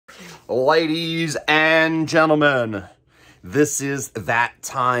Ladies and gentlemen, this is that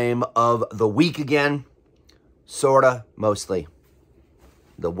time of the week again. Sorta, mostly.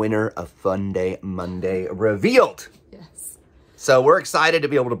 The winner of Monday Revealed. Yes. So we're excited to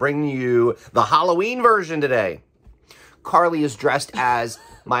be able to bring you the Halloween version today. Carly is dressed as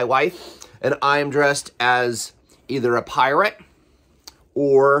my wife, and I am dressed as either a pirate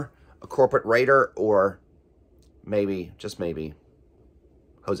or a corporate raider or maybe, just maybe,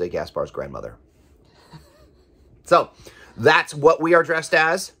 Jose Gaspar's grandmother. So that's what we are dressed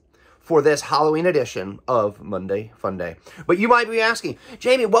as for this Halloween edition of Monday Funday. But you might be asking,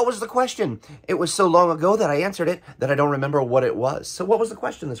 Jamie, what was the question? It was so long ago that I answered it that I don't remember what it was. So what was the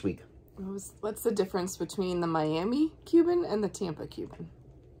question this week? What's the difference between the Miami Cuban and the Tampa Cuban?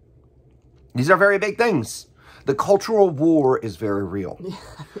 These are very big things. The cultural war is very real. Yeah.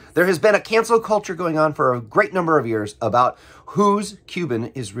 There has been a cancel culture going on for a great number of years about whose Cuban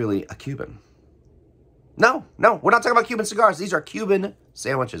is really a Cuban. No, we're not talking about Cuban cigars. These are Cuban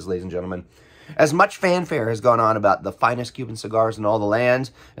sandwiches, ladies and gentlemen. As much fanfare has gone on about the finest Cuban cigars in all the land,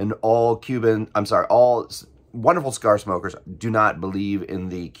 and all wonderful cigar smokers do not believe in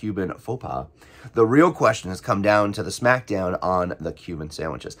the Cuban faux pas. The real question has come down to the smackdown on the Cuban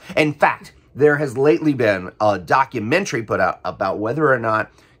sandwiches. In fact, there has lately been a documentary put out about whether or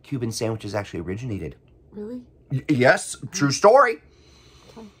not Cuban sandwiches actually originated. Really? Yes, true story.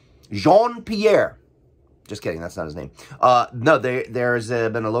 Okay. Jean-Pierre. Just kidding, that's not his name. No, there's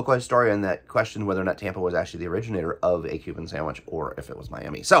been a local historian that questioned whether or not Tampa was actually the originator of a Cuban sandwich or if it was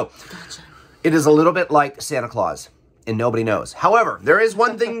Miami. So, gotcha. It is a little bit like Santa Claus, and nobody knows. However, there is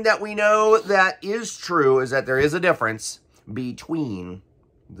one thing that we know that is true, is that there is a difference between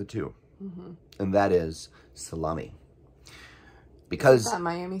the two. Mm-hmm. And that is salami. Because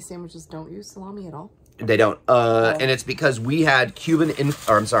Miami sandwiches don't use salami at all. They don't. And it's because we had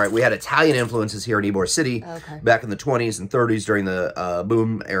we had Italian influences here in Ybor City back in the 20s and 30s during the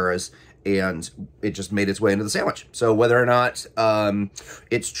boom eras, and it just made its way into the sandwich. So whether or not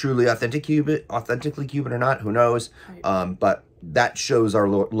it's truly authentically Cuban or not, who knows? Right. But that shows our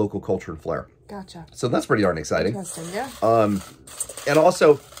local culture and flair. Gotcha. So that's pretty darn exciting. Interesting, yeah. And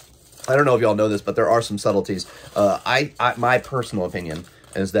also, I don't know if y'all know this, but there are some subtleties. My personal opinion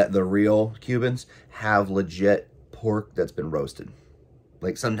is that the real Cubans have legit pork that's been roasted.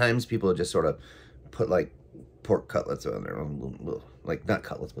 Like, sometimes people just sort of put, like, pork cutlets on there. Like, not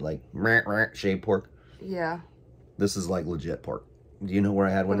cutlets, but, like, shaved pork. Yeah. This is, like, legit pork. Do you know where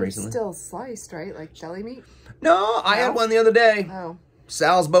I had one recently? It's still sliced, right? Like deli meat? No, I had one the other day. Oh.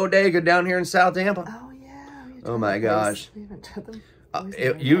 Sal's Bodega down here in South Tampa. Oh, yeah. Oh, my gosh. We haven't tried them.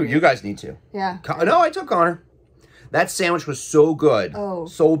 You guys need to. Yeah. No, I took Connor. That sandwich was so good. Oh.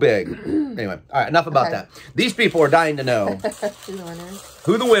 So big. Anyway, all right, enough about that. These people are dying to know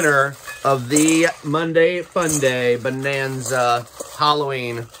who the winner of the Monday Funday Bonanza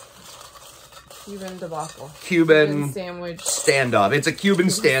Halloween Cuban debacle. Cuban sandwich standoff. It's a Cuban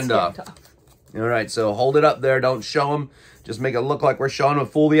standoff. All right, so hold it up there. Don't show them. Just make it look like we're showing them,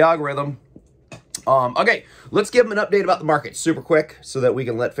 fool the algorithm. Okay, let's give them an update about the market super quick so that we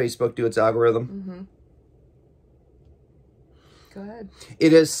can let Facebook do its algorithm. Mm-hmm. Go ahead.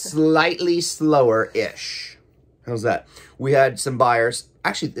 It is slightly slower-ish. How's that? We had some buyers.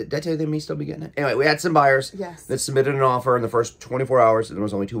 Actually, did I tell you they may still be getting it? Anyway, we had some buyers that submitted an offer in the first 24 hours, and there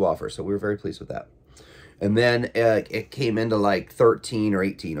was only 2 offers, so we were very pleased with that. And then it came into like 13 or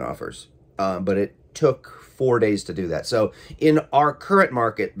 18 offers, but it took 4 days to do that. So in our current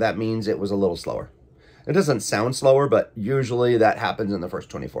market, that means it was a little slower. It doesn't sound slower, but usually that happens in the first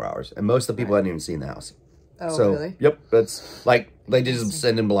 24 hours, and most of the people hadn't even seen the house. Oh, so, really? Yep, that's like they just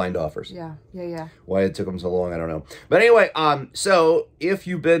send in blind offers. Yeah. Why it took them so long, I don't know. But anyway, so if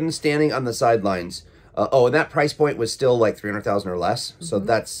you've been standing on the sidelines, and that price point was still like 300,000 or less. So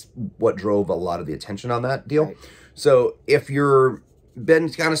that's what drove a lot of the attention on that deal. Right. So if you're been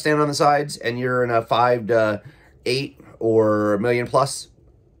kind of standing on the sides and you're in a 5 to 8 or $1 million plus,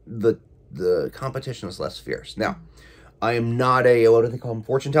 the competition is less fierce. Now, I am not a, what do they call them,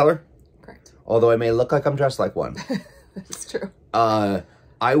 fortune teller? Correct. Although I may look like I'm dressed like one. That's true. I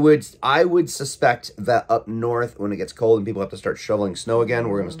would suspect that up north, when it gets cold and people have to start shoveling snow again,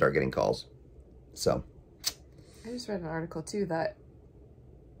 we're going to start getting calls. So. I just read an article, too, that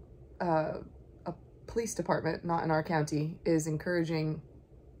a police department, not in our county, is encouraging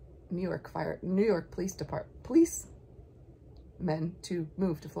New York Police policemen to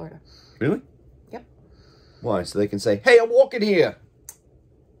move to Florida. Really? Yep. Why? So they can say, hey, I'm walking here.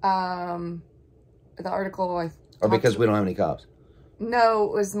 The article or because we don't have any cops? No,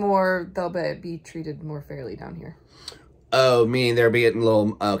 it was more they'll be treated more fairly down here. Oh, meaning they're being a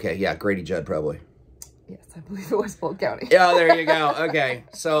little... Okay, yeah, Grady Judd probably. Yes, I believe it was Polk County. Yeah, there you go. Okay,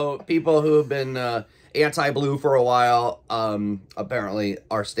 so people who have been anti-blue for a while, apparently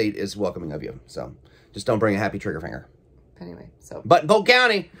our state is welcoming of you. So just don't bring a happy trigger finger. Anyway, so... But Polk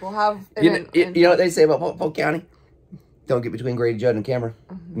County... We'll have... You know what they say about Polk County? Don't get between Grady Judd and camera.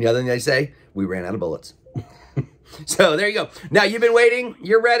 The other thing they say, we ran out of bullets. So there you go. Now you've been waiting.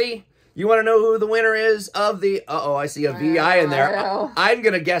 You're ready. You want to know who the winner is of the... Uh-oh, I see a VI in there. I'm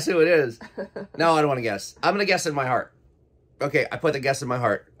going to guess who it is. No, I don't want to guess. I'm going to guess in my heart. Okay, I put the guess in my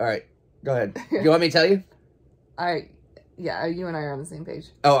heart. All right, go ahead. You want me to tell you? Yeah, you and I are on the same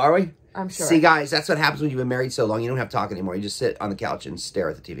page. Oh, are we? I'm sure. See, guys, that's what happens when you've been married so long. You don't have to talk anymore. You just sit on the couch and stare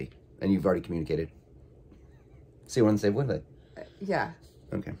at the TV. And you've already communicated. See, we're on the same wavelength. Yeah.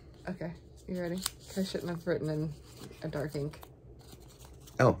 Okay. Okay, you ready? I shouldn't have written in a dark ink.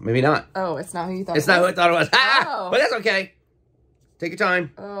 Oh, maybe not. Oh, it's not who you thought it's not who I thought it was. Oh. But that's okay. Take your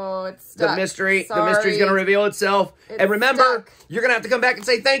time. Oh, it's stuck. The mystery's Sorry. going to reveal itself. And remember, stuck. you're going to have to come back and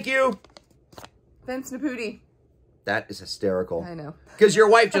say thank you. Vince Naputi. That is hysterical. I know. Because your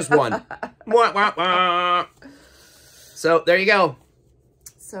wife just won. Wah, wah, wah. So, there you go.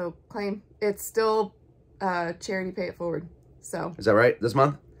 So, claim. It's still charity pay it forward. So. Is that right? This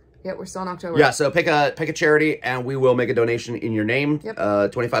month? Yeah, we're still in October. Yeah, so pick a charity, and we will make a donation in your name. Yep.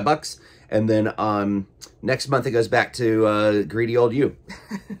 $25. And then next month it goes back to greedy old you.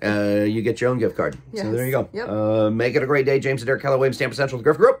 You get your own gift card. Yes. So there you go. Yep. Make it a great day. James Adair, Keller Williams, Tampa Central, the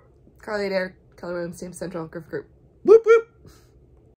Griff Group. Carly Adair, Keller Williams, Tampa Central, Griff Group. Whoop, whoop.